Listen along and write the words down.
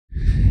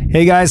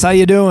Hey guys, how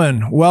you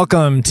doing?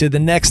 Welcome to the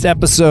next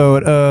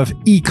episode of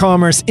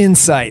E-Commerce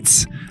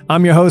Insights.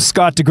 I'm your host,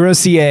 Scott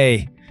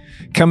DeGrossier,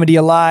 coming to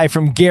you live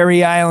from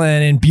Gary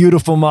Island in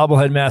beautiful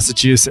Marblehead,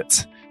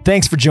 Massachusetts.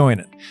 Thanks for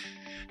joining.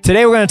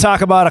 Today we're going to talk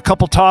about a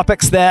couple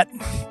topics that,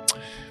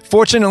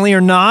 fortunately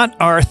or not,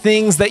 are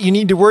things that you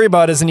need to worry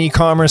about as an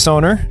e-commerce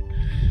owner.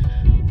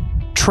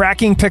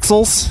 Tracking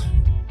pixels,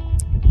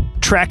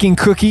 tracking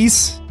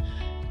cookies,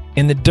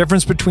 and the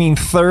difference between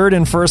third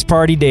and first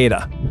party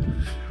data.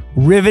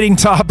 Riveting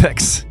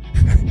topics,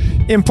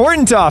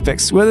 important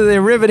topics. Whether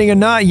they're riveting or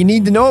not, you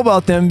need to know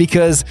about them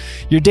because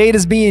your data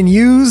is being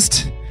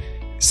used,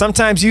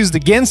 sometimes used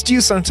against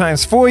you,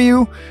 sometimes for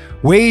you.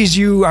 Ways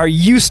you are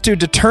used to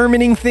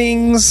determining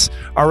things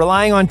are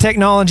relying on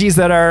technologies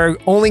that are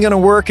only going to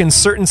work in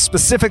certain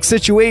specific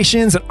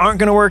situations and aren't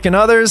going to work in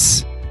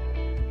others.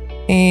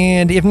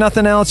 And if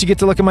nothing else, you get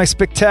to look at my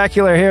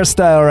spectacular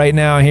hairstyle right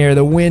now here.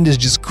 The wind is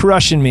just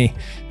crushing me.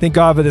 Thank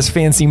God for this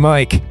fancy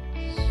mic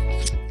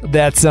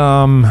that's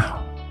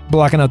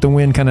blocking out the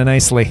wind kind of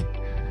nicely.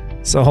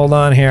 So hold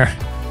on here.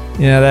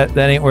 Yeah, that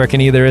ain't working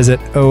either, is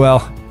it? Oh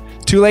well.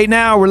 Too late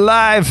now. We're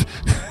live.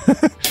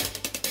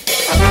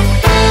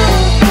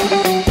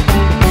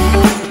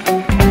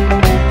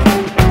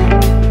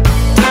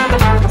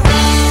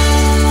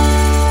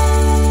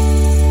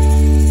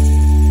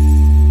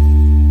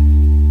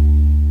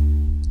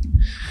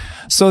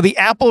 So the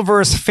Apple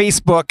versus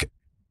Facebook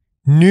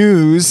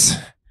news,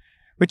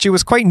 which it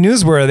was quite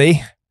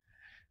newsworthy,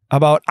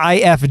 about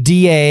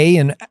IFDA,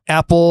 and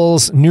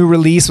Apple's new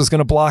release was going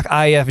to block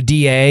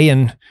IFDA,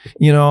 and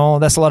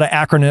that's a lot of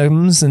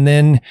acronyms, and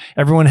then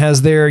everyone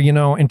has their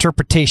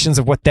interpretations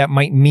of what that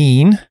might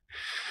mean.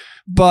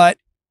 But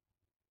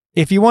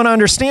if you want to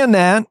understand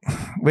that,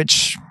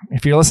 which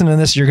if you're listening to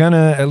this, you're going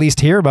to at least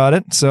hear about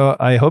it, so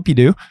I hope you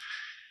do,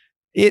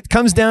 it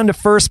comes down to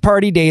first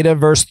party data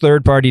versus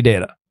third party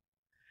data.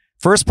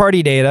 First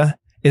party data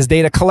is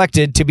data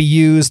collected to be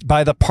used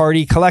by the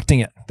party collecting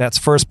it. That's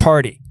first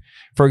party.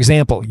 For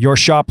example, your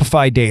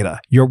Shopify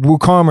data, your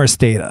WooCommerce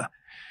data,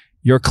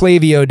 your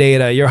Klaviyo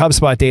data, your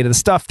HubSpot data, the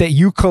stuff that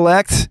you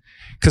collect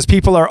because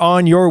people are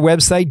on your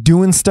website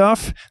doing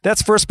stuff,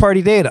 that's first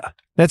party data.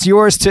 That's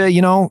yours to,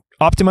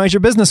 optimize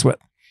your business with.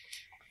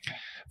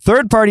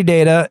 Third party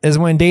data is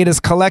when data is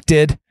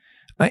collected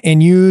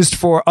and used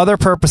for other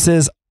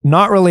purposes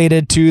not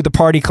related to the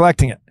party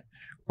collecting it,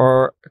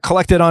 or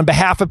collected on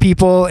behalf of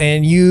people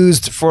and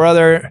used for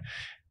other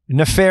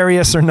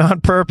nefarious or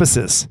not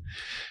purposes.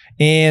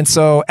 And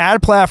so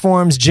ad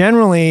platforms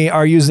generally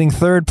are using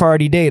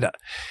third-party data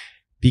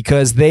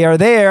because they are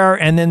there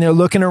and then they're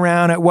looking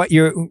around at what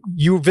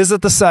you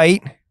visit the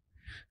site.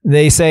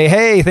 They say,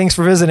 hey, thanks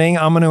for visiting.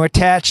 I'm going to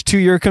attach to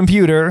your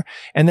computer.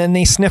 And then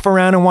they sniff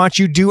around and watch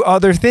you do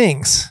other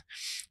things.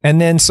 And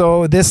then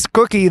so this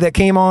cookie that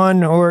came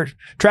on, or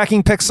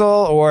tracking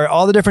pixel, or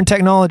all the different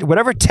technology,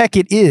 whatever tech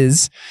it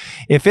is,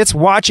 if it's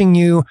watching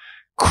you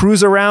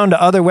cruise around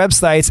to other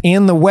websites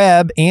and the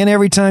web, and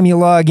every time you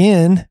log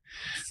in,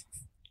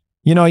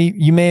 you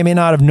may or may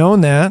not have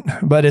known that,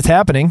 but it's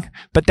happening.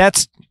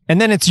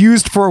 And then it's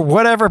used for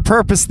whatever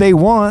purpose they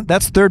want.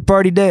 That's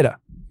third-party data.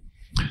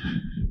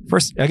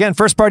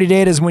 First-party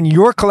data is when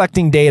you're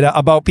collecting data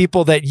about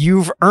people that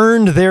you've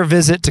earned their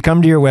visit to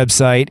come to your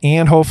website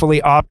and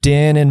hopefully opt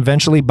in and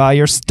eventually buy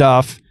your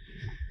stuff.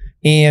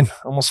 And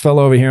almost fell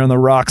over here on the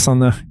rocks on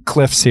the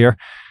cliffs here.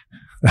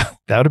 That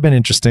would have been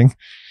interesting.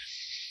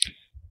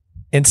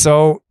 And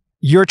so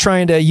you're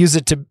trying to use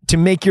it to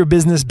make your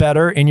business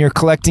better, and you're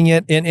collecting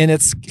it, and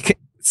it's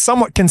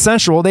somewhat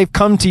consensual. They've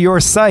come to your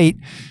site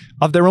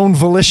of their own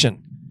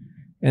volition.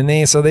 And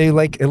they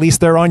at least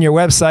they're on your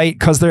website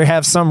because they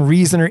have some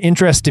reason or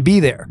interest to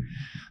be there.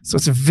 So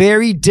it's a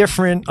very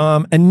different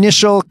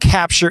initial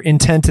capture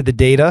intent to the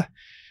data,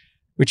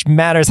 which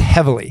matters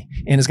heavily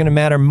and is going to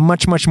matter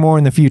much, much more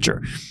in the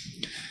future.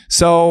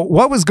 So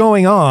what was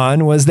going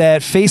on was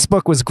that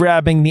Facebook was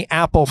grabbing the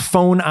Apple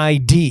phone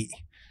ID.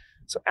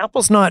 So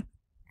Apple's not,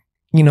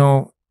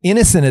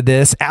 innocent of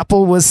this.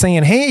 Apple was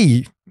saying,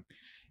 hey,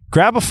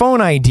 grab a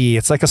phone ID.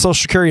 It's like a social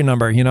security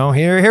number,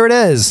 here it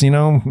is,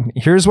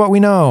 here's what we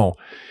know.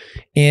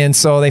 And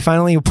so they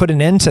finally put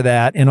an end to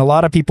that. And a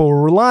lot of people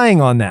were relying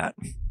on that.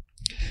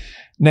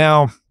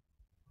 Now,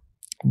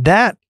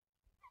 that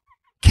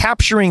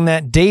capturing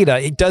that data,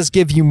 it does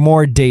give you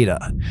more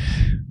data.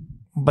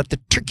 But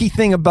the tricky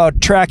thing about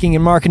tracking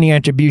and marketing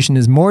attribution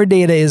is more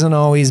data isn't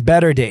always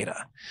better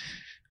data.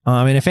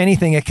 And if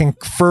anything, it can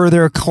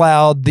further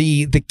cloud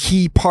the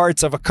key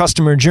parts of a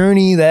customer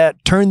journey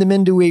that turn them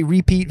into a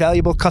repeat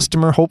valuable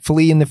customer,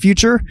 hopefully in the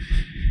future.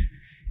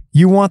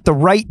 You want the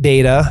right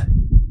data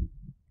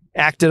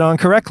acted on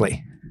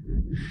correctly.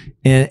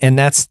 And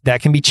that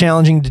can be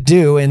challenging to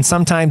do. And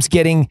sometimes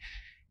getting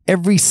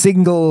every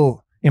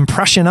single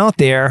impression out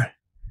there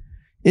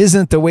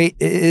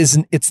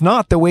it's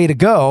not the way to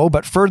go.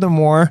 But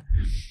furthermore,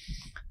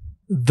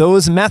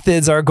 those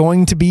methods are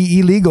going to be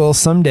illegal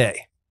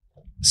someday.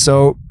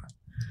 So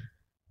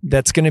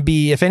that's going to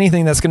be, if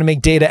anything, that's going to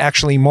make data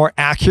actually more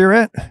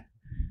accurate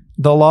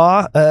the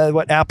law,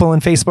 what Apple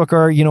and Facebook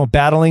are,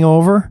 battling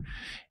over.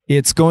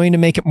 It's going to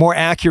make it more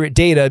accurate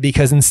data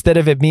because instead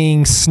of it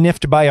being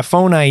sniffed by a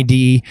phone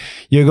ID,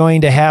 you're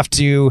going to have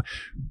to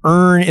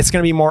it's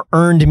going to be more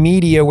earned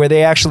media where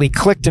they actually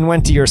clicked and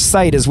went to your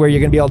site is where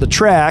you're going to be able to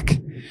track,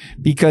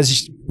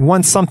 because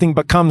once something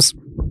becomes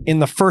in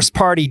the first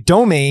party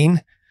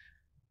domain,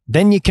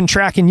 then you can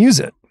track and use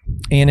it.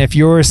 And if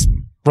you're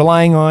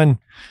relying on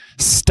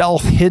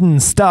stealth hidden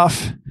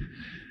stuff,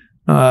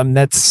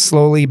 that's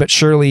slowly but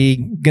surely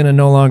going to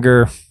no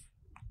longer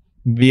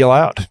be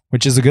allowed,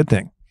 which is a good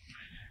thing.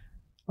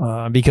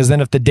 Because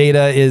then if the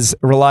data is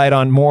relied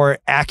on more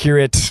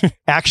accurate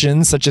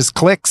actions, such as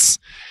clicks,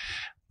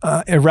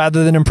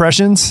 rather than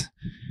impressions,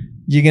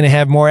 you're going to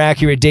have more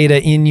accurate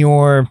data in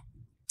your,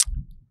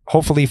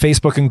 hopefully,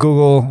 Facebook and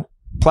Google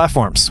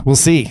platforms. We'll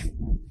see.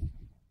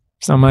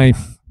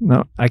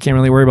 No, I can't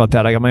really worry about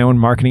that. I got my own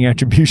marketing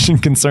attribution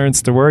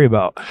concerns to worry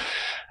about.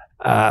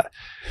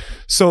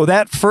 So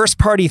that first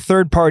party,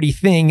 third party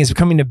thing is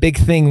becoming a big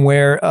thing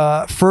where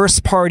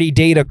first party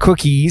data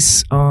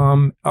cookies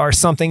are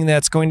something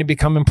that's going to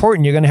become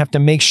important. You're going to have to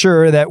make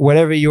sure that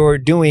whatever you're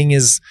doing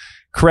is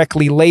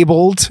correctly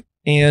labeled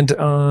and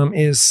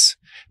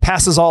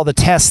passes all the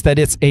tests that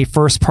it's a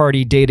first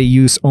party data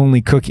use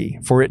only cookie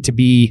for it to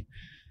be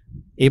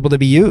able to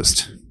be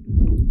used.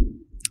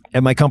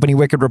 At my company,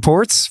 Wicked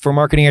Reports, for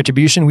marketing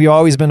attribution, we've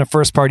always been a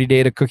first party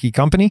data cookie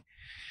company.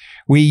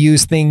 We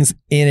use things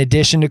in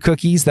addition to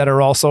cookies that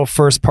are also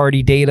first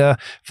party data,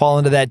 fall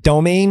into that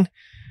domain,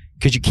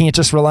 because you can't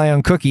just rely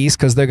on cookies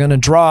because they're going to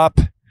drop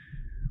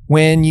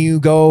when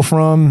you go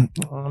from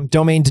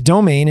domain to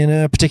domain in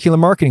a particular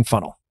marketing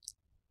funnel.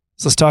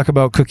 So let's talk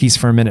about cookies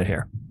for a minute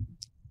here.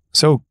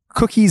 So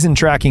cookies and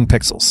tracking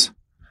pixels.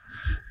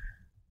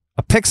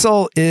 A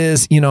pixel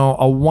is, a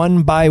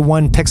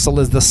 1x1 pixel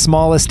is the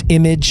smallest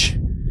image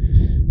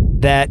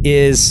that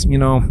is,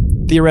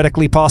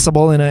 theoretically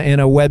possible in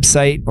a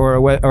website or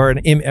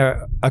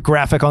a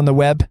graphic on the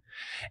web.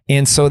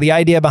 And so the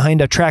idea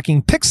behind a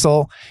tracking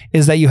pixel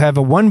is that you have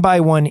a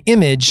 1x1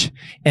 image,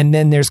 and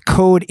then there's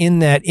code in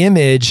that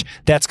image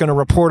that's going to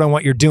report on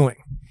what you're doing.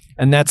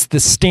 And that's the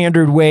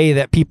standard way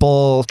that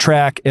people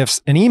track if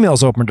an email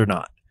is opened or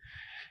not.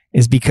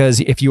 Is because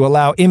if you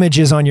allow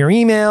images on your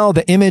email,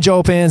 the image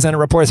opens and it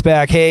reports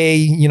back,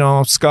 hey,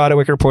 Scott at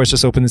Wicked Reports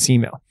just opened this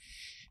email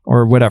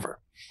or whatever.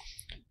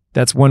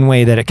 That's one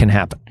way that it can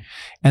happen.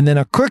 And then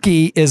a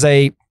cookie is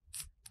a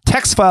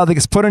text file that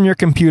gets put on your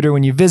computer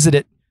when you visit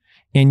it,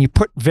 and you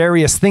put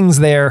various things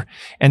there,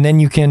 and then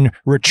you can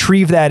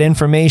retrieve that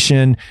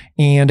information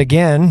and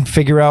again,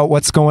 figure out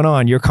what's going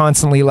on. You're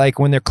constantly, like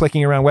when they're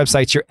clicking around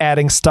websites, you're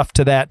adding stuff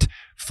to that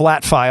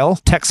flat file,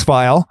 text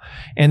file,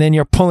 and then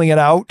you're pulling it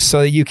out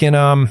so that you can,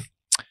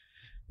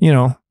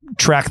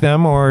 track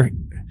them. Or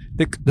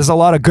there's a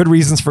lot of good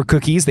reasons for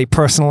cookies. They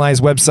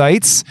personalize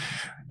websites.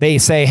 They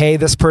say, hey,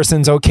 this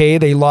person's okay.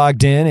 They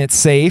logged in. It's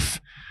safe.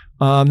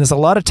 There's a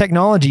lot of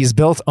technologies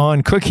built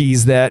on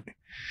cookies that,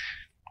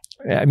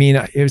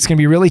 it's going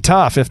to be really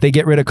tough if they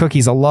get rid of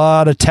cookies. A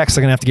lot of texts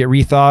are going to have to get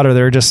rethought, or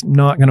they're just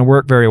not going to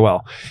work very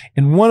well.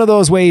 And one of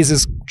those ways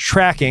is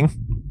tracking.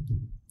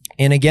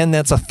 And again,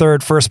 that's a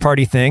third first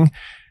party thing.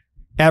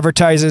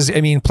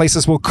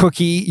 Places will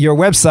cookie your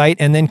website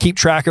and then keep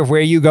track of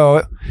where you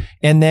go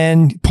and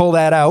then pull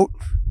that out.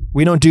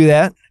 We don't do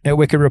that at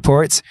Wicked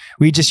Reports.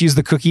 We just use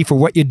the cookie for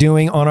what you're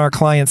doing on our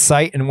client's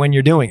site and when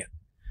you're doing it.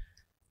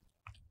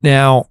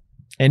 Now,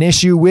 an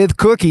issue with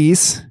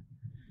cookies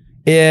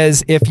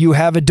is if you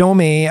have a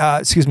domain,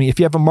 if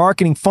you have a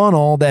marketing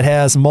funnel that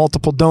has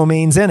multiple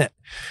domains in it,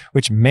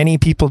 which many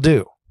people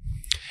do.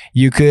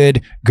 You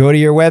could go to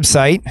your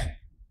website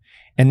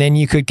and then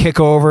you could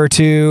kick over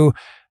to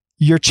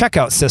your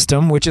checkout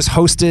system, which is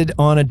hosted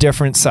on a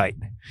different site.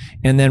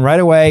 And then right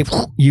away,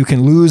 you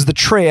can lose the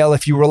trail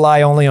if you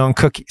rely only on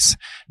cookies.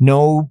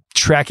 No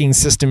tracking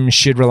system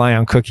should rely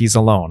on cookies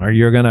alone, or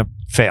you're going to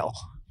fail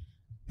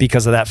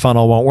because of that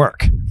funnel won't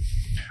work.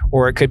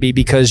 Or it could be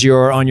because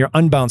you're on your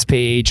unbounce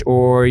page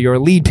or your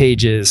lead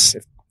pages,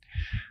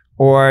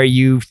 or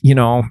you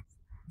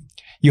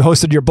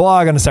hosted your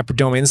blog on a separate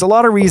domain. There's a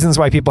lot of reasons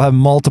why people have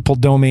multiple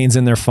domains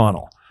in their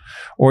funnel.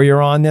 Or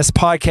you're on this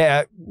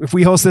podcast. If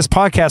we host this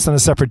podcast on a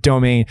separate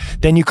domain,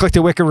 then you click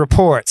to Wicked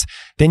Reports,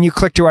 then you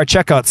click to our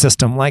checkout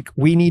system. Like,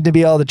 we need to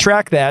be able to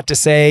track that to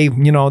say,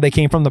 they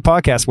came from the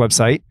podcast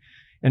website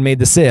and made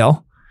the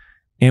sale.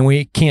 And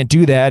we can't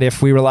do that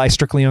if we rely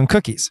strictly on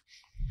cookies.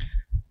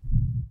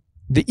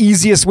 The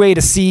easiest way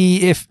to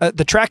see if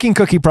the tracking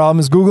cookie problem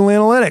is Google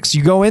Analytics.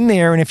 You go in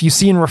there, and if you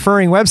see in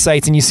referring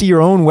websites and you see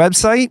your own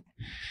website,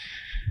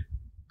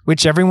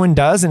 which everyone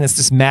does, and it's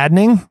just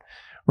maddening,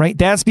 right?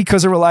 That's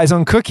because it relies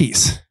on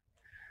cookies.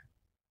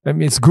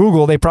 It's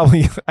Google.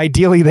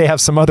 Ideally, they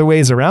have some other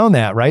ways around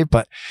that, right?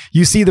 But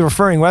you see the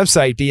referring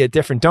website be a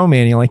different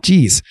domain, and you're like,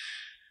 geez,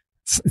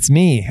 it's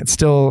me. It's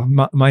still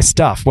my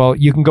stuff. Well,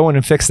 you can go in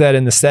and fix that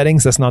in the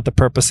settings. That's not the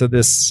purpose of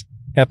this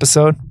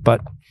episode,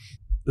 but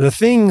the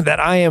thing that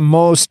I am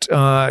most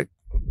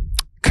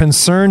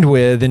concerned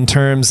with in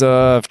terms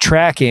of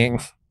tracking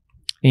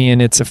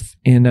and it's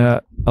in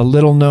a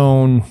little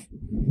known,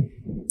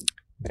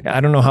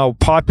 I don't know how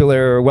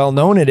popular or well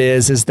known it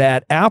is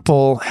that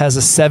Apple has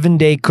a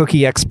 7-day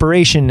cookie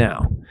expiration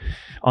now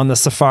on the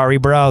Safari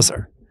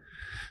browser.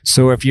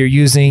 So if you're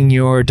using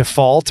your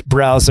default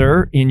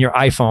browser in your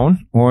iPhone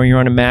or you're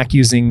on a Mac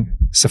using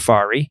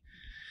Safari,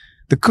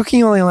 the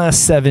cookie only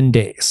lasts 7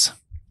 days.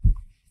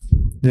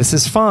 This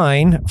is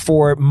fine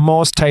for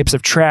most types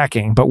of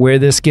tracking, but where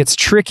this gets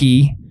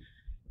tricky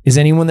is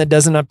anyone that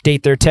doesn't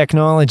update their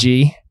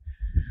technology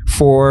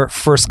for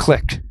first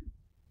click.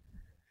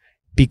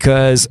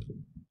 Because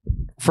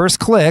first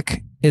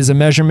click is a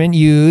measurement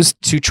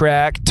used to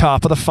track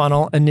top of the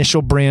funnel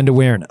initial brand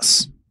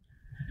awareness.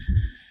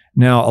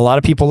 Now, a lot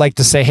of people like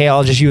to say, hey,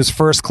 I'll just use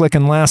first click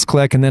and last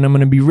click and then I'm going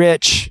to be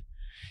rich.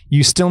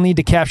 You still need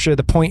to capture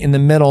the point in the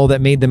middle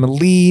that made them a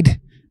lead.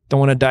 Don't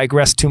want to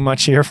digress too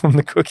much here from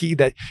the cookie,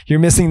 that you're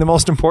missing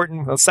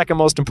the second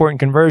most important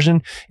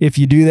conversion if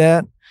you do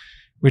that,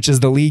 which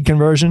is the lead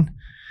conversion.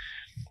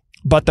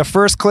 But the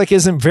first click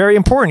isn't very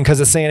important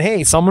because it's saying,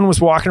 hey, someone was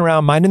walking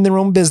around minding their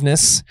own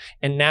business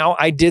and now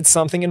I did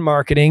something in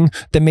marketing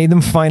that made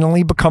them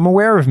finally become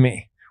aware of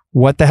me.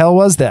 What the hell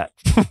was that?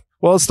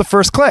 Well, it's the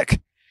first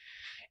click.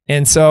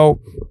 And so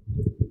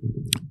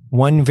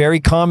one very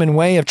common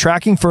way of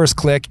tracking first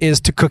click is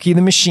to cookie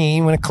the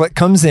machine when a click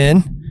comes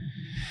in.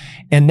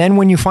 And then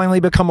when you finally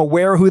become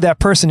aware of who that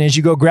person is,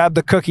 you go grab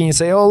the cookie and you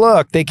say, oh,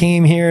 look, they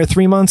came here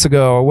 3 months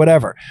ago or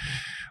whatever.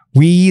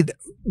 We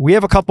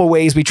have a couple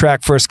ways we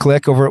track first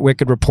click over at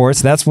Wicked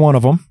Reports. That's one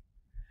of them.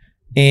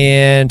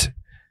 And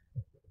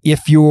we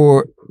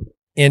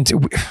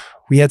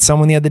had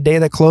someone the other day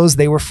that closed.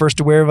 They were first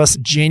aware of us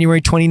January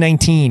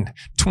 2019,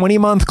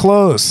 20-month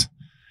close.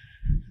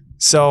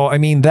 So, I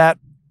mean, that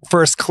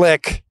first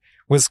click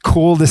was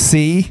cool to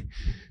see.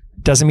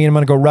 Doesn't mean I'm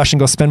going to go rush and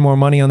go spend more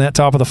money on that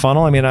top of the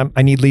funnel. I mean,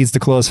 I need leads to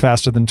close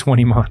faster than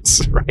 20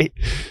 months, right?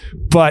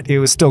 But it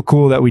was still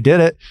cool that we did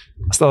it.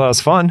 I thought that was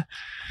fun.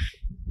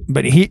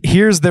 But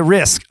here's the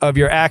risk of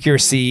your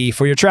accuracy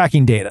for your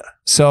tracking data.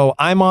 So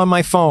I'm on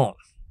my phone.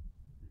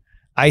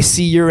 I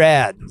see your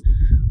ad.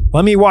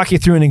 Let me walk you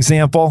through an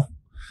example.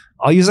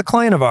 I'll use a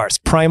client of ours,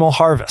 Primal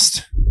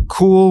Harvest.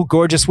 Cool,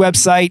 gorgeous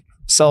website.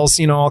 Sells,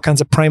 all kinds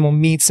of primal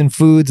meats and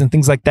foods and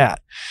things like that.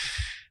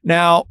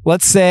 Now,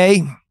 let's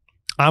say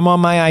I'm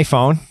on my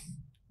iPhone.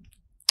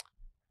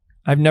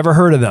 I've never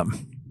heard of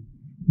them.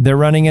 They're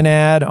running an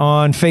ad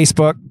on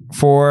Facebook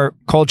for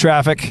cold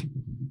traffic.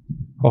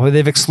 Hopefully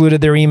they've excluded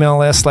their email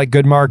list like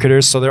good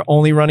marketers, so they're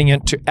only running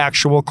it to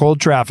actual cold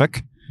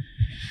traffic.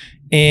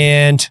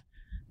 And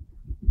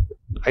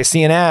I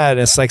see an ad.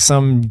 It's like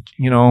some,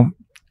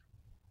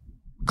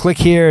 click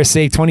here,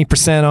 save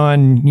 20%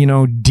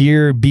 on,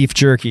 deer beef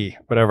jerky,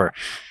 whatever.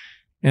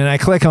 And I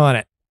click on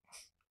it.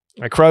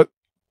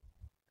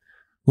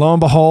 Lo and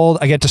behold,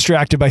 I get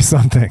distracted by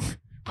something.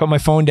 Put my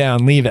phone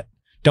down, leave it.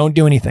 Don't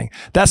do anything.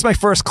 That's my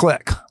first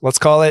click. Let's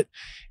call it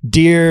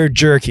deer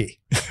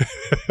jerky.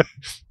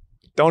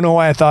 Don't know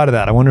why I thought of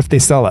that. I wonder if they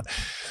sell it.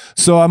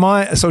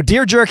 So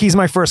deer jerky is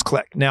my first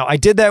click. Now, I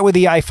did that with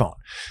the iPhone.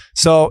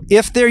 So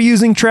if they're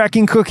using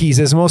tracking cookies,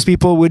 as most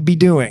people would be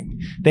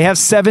doing, they have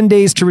 7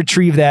 days to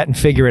retrieve that and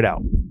figure it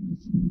out.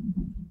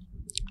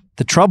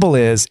 The trouble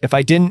is, if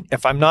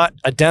I'm not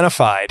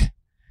identified,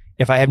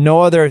 if I have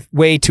no other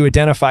way to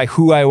identify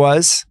who I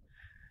was,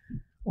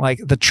 like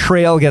the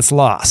trail gets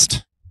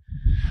lost.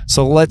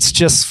 So let's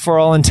just, for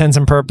all intents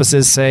and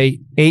purposes, say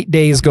 8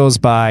 days goes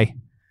by.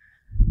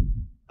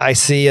 I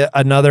see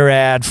another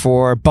ad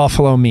for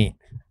buffalo meat.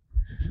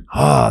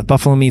 Oh,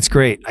 buffalo meat's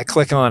great. I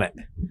click on it.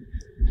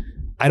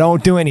 I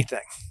don't do anything.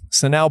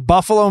 So now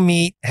buffalo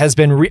meat has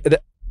been,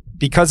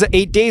 because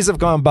 8 days have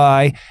gone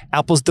by,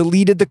 Apple's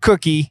deleted the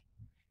cookie.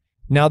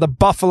 Now the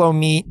buffalo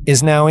meat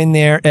is now in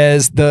there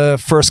as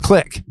the first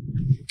click.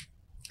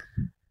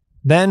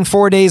 Then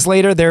 4 days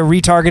later, they're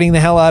retargeting the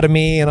hell out of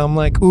me. And I'm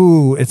like,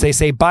 ooh, it's, they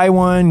say buy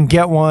one,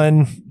 get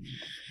one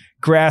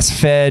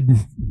grass-fed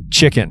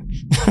chicken.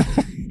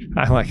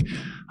 I'm like,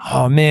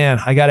 oh man,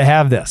 I got to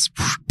have this.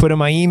 Put in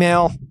my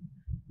email,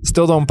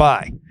 still don't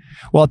buy.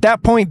 Well, at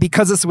that point,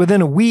 because it's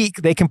within a week,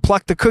 they can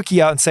pluck the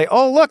cookie out and say,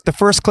 oh, look, the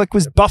first click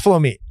was buffalo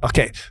meat.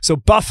 Okay, so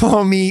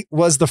buffalo meat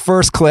was the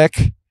first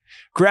click.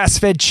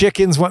 Grass-fed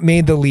chicken's what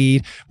made the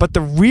lead. But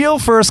the real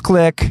first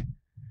click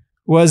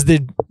was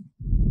the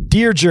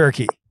deer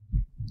jerky.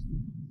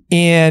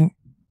 And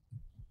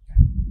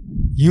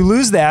you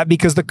lose that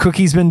because the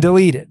cookie's been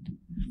deleted.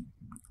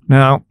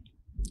 Now,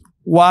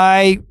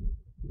 why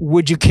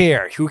would you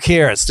care? Who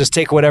cares? Just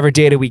take whatever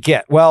data we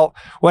get. Well,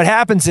 what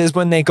happens is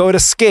when they go to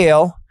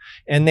scale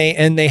and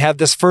they have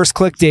this first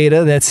click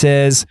data that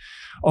says,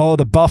 oh,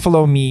 the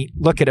buffalo meat,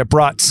 look at it,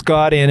 brought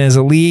Scott in as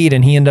a lead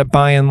and he ended up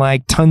buying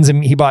like tons of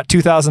meat. He bought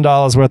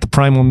 $2,000 worth of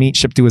primal meat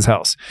shipped to his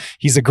house.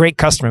 He's a great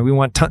customer. We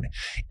want ton.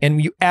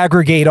 And you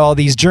aggregate all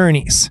these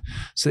journeys.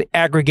 So they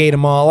aggregate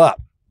them all up.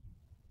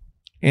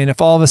 And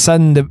if all of a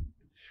sudden the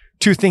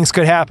two things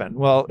could happen.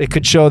 Well, it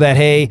could show that,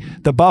 hey,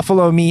 the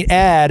buffalo meat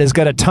ad has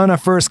got a ton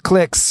of first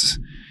clicks.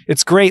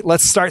 It's great.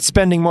 Let's start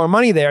spending more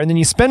money there. And then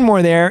you spend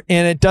more there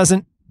and it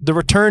doesn't the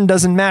return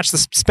doesn't match. The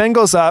spend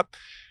goes up,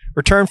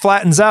 return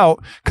flattens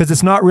out because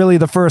it's not really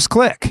the first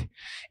click.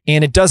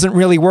 And it doesn't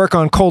really work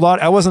on cold.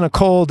 I wasn't a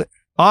cold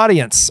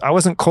audience. I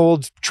wasn't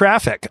cold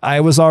traffic.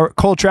 I was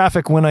cold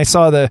traffic when I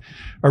saw the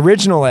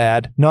original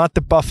ad, not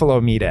the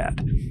buffalo meat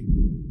ad.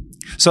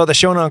 So the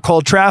shown on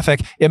cold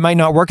traffic, it might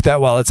not work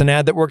that well. It's an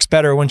ad that works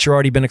better once you've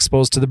already been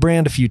exposed to the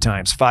brand a few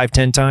times, 5,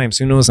 10 times,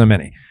 who knows how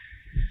many.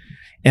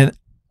 And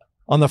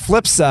on the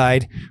flip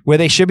side, where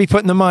they should be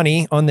putting the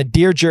money on the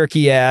deer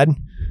jerky ad,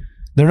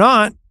 they're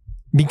not,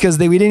 because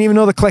we didn't even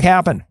know the click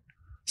happened.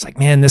 It's like,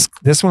 man,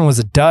 this one was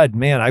a dud.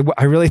 Man,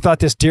 I really thought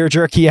this deer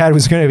jerky ad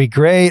was going to be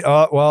great.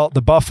 Oh, well,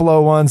 the buffalo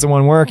one's the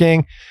one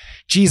working.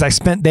 Geez, I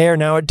spent there.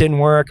 Now it didn't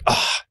work.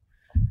 Oh.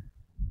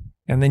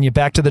 And then you're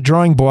back to the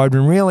drawing board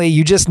when really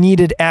you just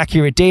needed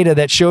accurate data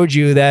that showed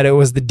you that it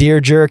was the deer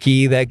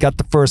jerky that got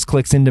the first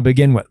clicks in to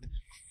begin with.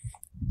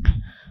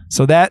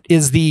 So that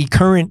is the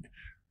current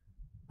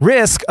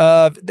risk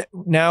of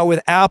now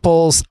with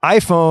Apple's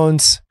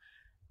iPhones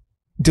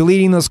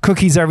deleting those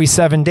cookies every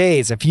 7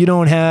 days. If you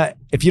don't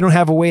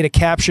have a way to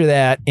capture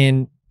that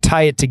and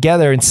tie it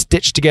together and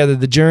stitch together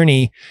the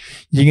journey,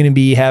 you're going to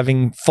be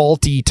having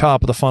faulty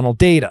top of the funnel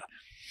data.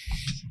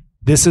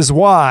 This is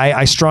why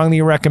I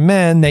strongly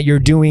recommend that you're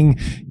doing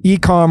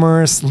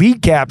e-commerce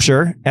lead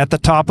capture at the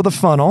top of the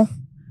funnel,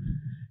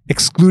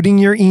 excluding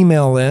your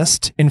email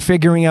list, and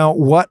figuring out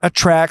what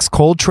attracts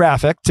cold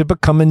traffic to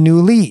become a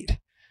new lead.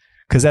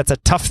 Because that's a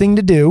tough thing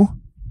to do,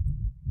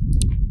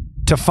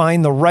 to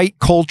find the right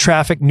cold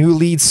traffic new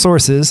lead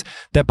sources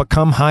that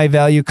become high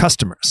value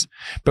customers.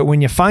 But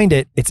when you find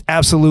it, it's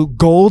absolute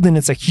gold, and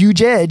it's a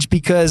huge edge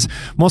because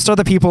most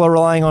other people are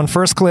relying on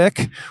first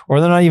click, or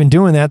they're not even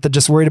doing that. They're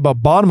just worried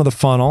about bottom of the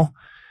funnel.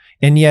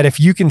 And yet if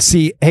you can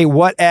see, hey,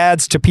 what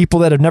ads to people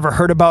that have never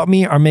heard about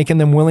me are making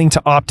them willing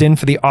to opt in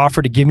for the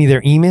offer to give me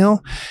their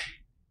email,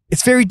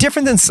 it's very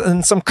different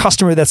than some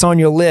customer that's on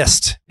your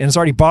list and has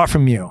already bought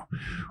from you,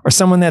 or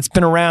someone that's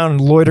been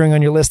around loitering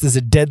on your list as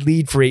a dead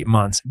lead for 8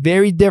 months.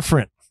 Very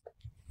different.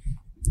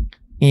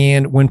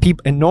 And when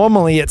people, and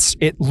normally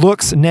it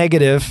looks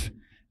negative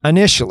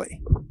initially.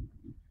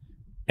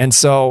 And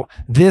so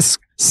this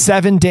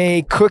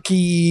 7-day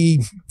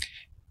cookie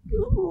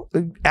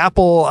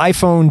Apple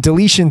iPhone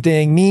deletion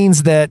thing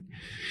means that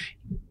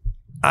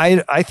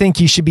I think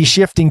you should be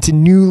shifting to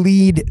new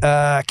lead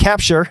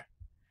capture,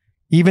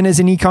 even as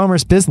an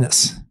e-commerce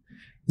business.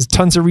 There's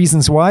tons of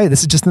reasons why.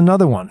 This is just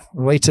another one.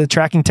 Related to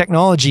tracking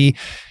technology,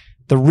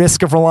 the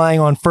risk of relying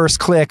on first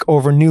click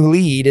over new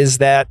lead is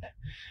that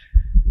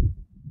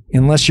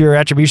unless your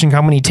attribution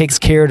company takes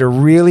care to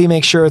really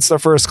make sure it's the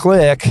first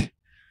click,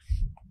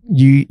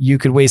 you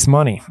could waste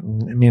money. I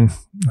mean,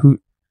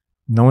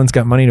 no one's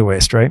got money to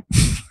waste, right?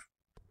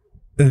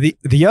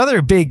 The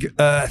other big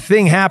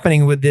thing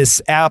happening with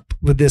this app,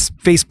 with this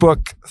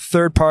Facebook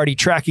third-party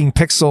tracking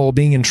pixel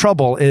being in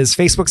trouble, is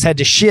Facebook's had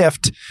to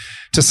shift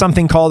to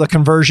something called a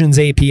Conversions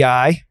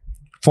API,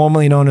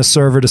 formerly known as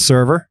server to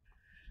server.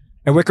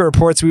 At Wicked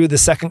Reports, we were the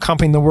second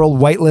company in the world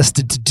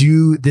whitelisted to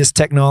do this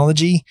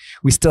technology.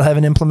 We still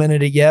haven't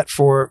implemented it yet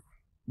for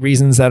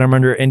reasons that I'm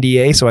under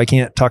NDA, so I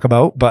can't talk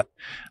about, but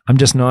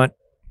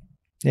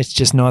it's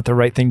just not the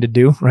right thing to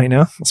do right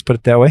now. Let's put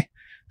it that way.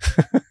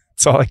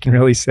 That's all I can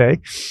really say.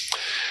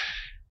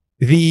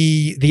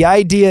 The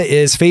idea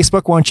is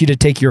Facebook wants you to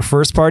take your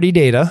first party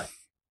data,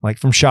 like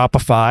from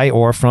Shopify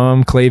or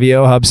from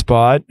Klaviyo,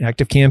 HubSpot,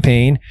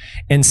 ActiveCampaign,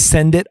 and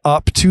send it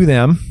up to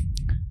them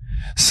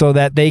so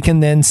that they can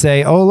then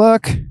say, oh,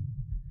 look,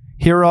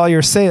 here are all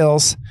your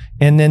sales.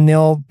 And then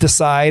they'll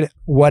decide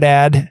what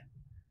ad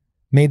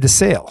made the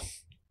sale.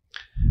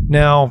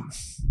 Now,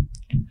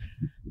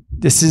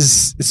 this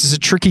is a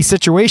tricky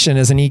situation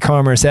as an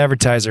e-commerce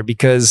advertiser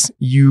because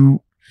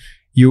you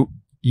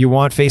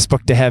want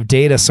Facebook to have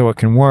data so it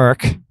can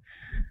work,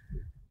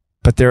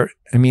 but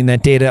that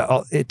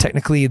data,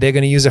 technically they're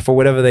going to use it for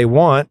whatever they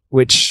want,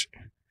 which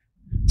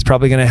is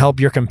probably going to help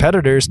your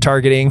competitors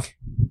targeting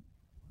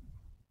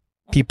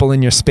people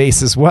in your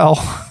space as well.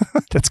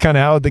 That's kind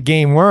of how the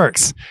game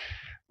works.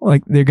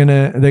 Like they're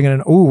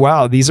gonna, oh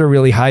wow, these are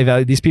really high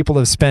value. These people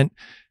have spent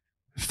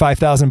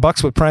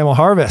 $5,000 with Primal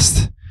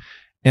Harvest,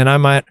 and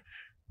I'm at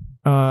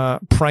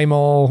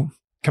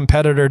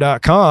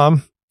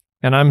primalcompetitor.com.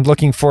 And I'm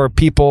looking for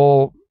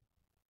people.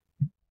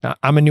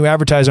 I'm a new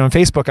advertiser on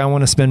Facebook. I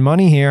want to spend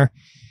money here.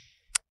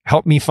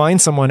 Help me find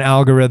someone,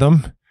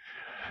 algorithm.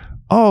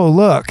 Oh,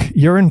 look,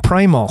 you're in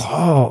Primal.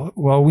 Oh,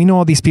 well, we know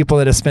all these people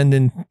that are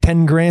spending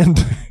 10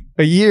 grand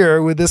a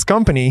year with this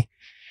company.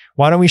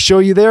 Why don't we show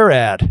you their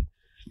ad?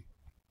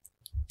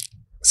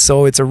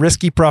 So it's a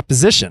risky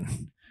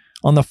proposition.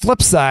 On the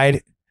flip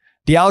side,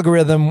 the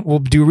algorithm will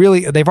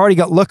they've already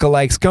got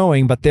lookalikes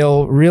going, but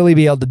they'll really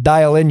be able to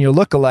dial in your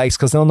lookalikes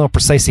because they'll know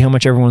precisely how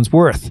much everyone's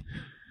worth.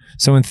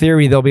 So in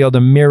theory, they'll be able to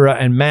mirror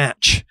and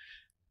match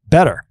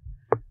better.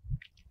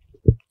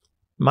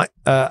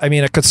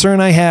 A concern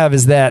I have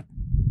is that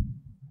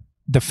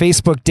the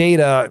Facebook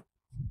data,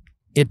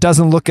 it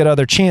doesn't look at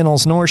other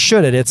channels, nor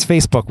should it. It's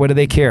Facebook. What do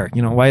they care?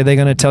 Why are they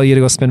going to tell you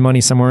to go spend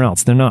money somewhere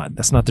else? They're not.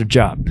 That's not their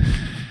job.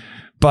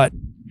 But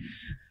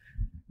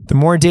the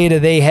more data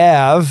they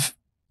have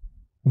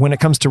when it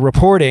comes to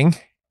reporting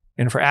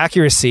and for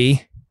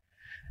accuracy,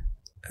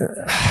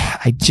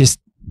 I just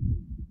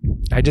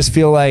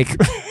feel like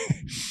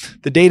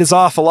the data's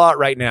off a lot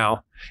right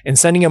now. And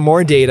sending them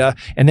more data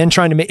and then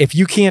trying to make, if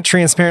you can't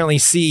transparently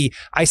see,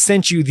 I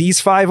sent you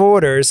these 5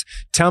 orders,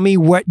 tell me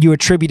what you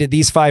attributed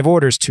these 5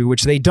 orders to,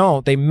 which they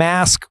don't. They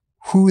mask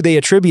who they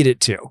attribute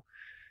it to.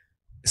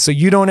 So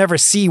you don't ever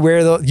see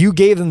where you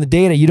gave them the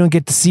data. You don't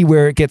get to see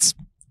where it gets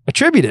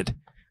attributed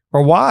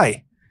or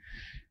why.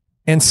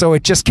 And so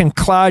it just can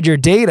cloud your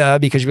data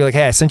because you'll be like,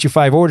 hey, I sent you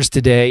 5 orders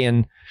today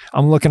and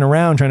I'm looking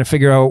around trying to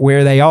figure out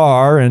where they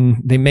are,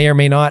 and they may or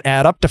may not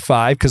add up to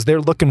 5 because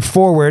they're looking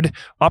forward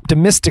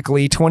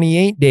optimistically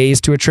 28 days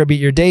to attribute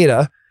your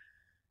data.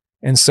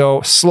 And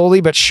so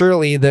slowly but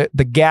surely, the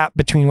gap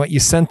between what you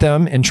sent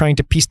them and trying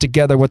to piece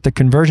together what the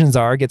conversions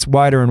are gets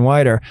wider and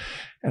wider.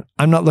 And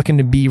I'm not looking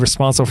to be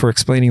responsible for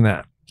explaining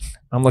that.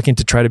 I'm looking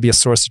to try to be a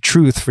source of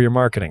truth for your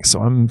marketing.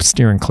 So I'm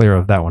steering clear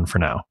of that one for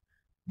now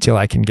until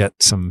I can get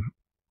some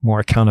more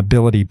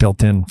accountability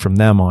built in from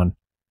them on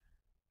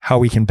how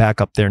we can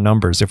back up their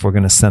numbers if we're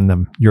going to send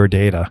them your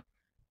data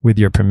with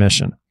your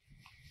permission.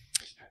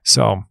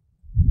 So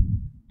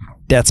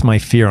that's my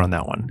fear on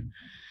that one.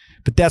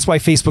 But that's why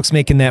Facebook's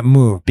making that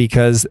move,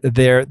 because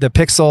the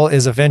pixel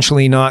is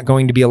eventually not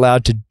going to be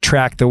allowed to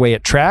track the way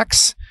it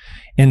tracks.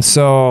 And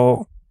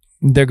so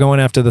they're going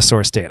after the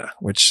source data,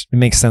 which it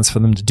makes sense for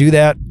them to do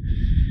that.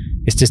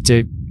 It's just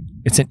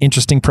it's an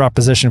interesting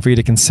proposition for you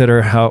to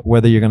consider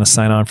whether you're going to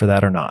sign on for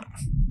that or not.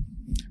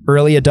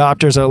 Early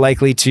adopters are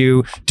likely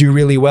to do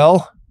really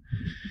well.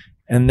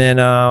 And then,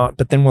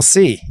 but then we'll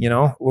see,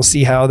 we'll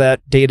see how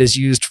that data is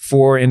used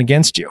for and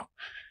against you.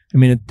 I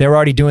mean, they're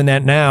already doing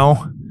that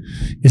now.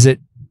 Is it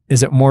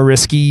more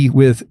risky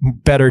with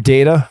better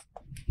data?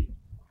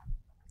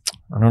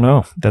 I don't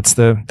know. That's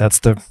the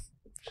 $1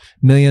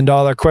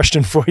 million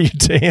question for you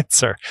to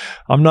answer.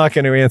 I'm not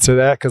going to answer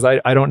that because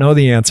I don't know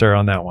the answer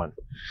on that one.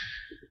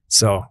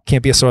 So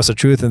can't be a source of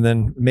truth and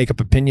then make up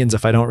opinions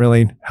if I don't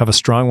really have a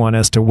strong one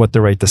as to what the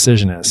right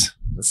decision is.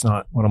 That's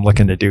not what I'm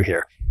looking to do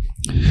here.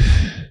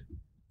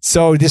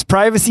 So this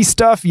privacy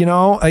stuff,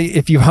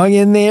 if you hung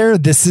in there,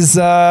 this is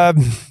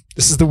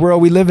the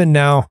world we live in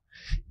now.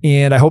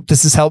 And I hope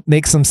this has helped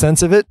make some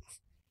sense of it.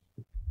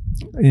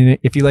 And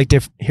if you'd like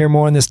to hear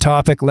more on this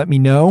topic, let me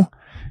know,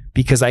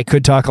 because I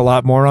could talk a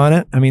lot more on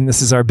it. I mean,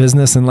 this is our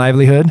business and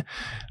livelihood.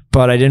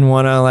 But I didn't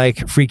want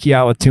to freak you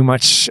out with too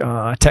much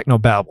techno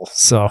babble.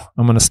 So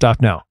I'm going to stop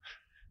now.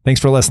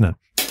 Thanks for listening.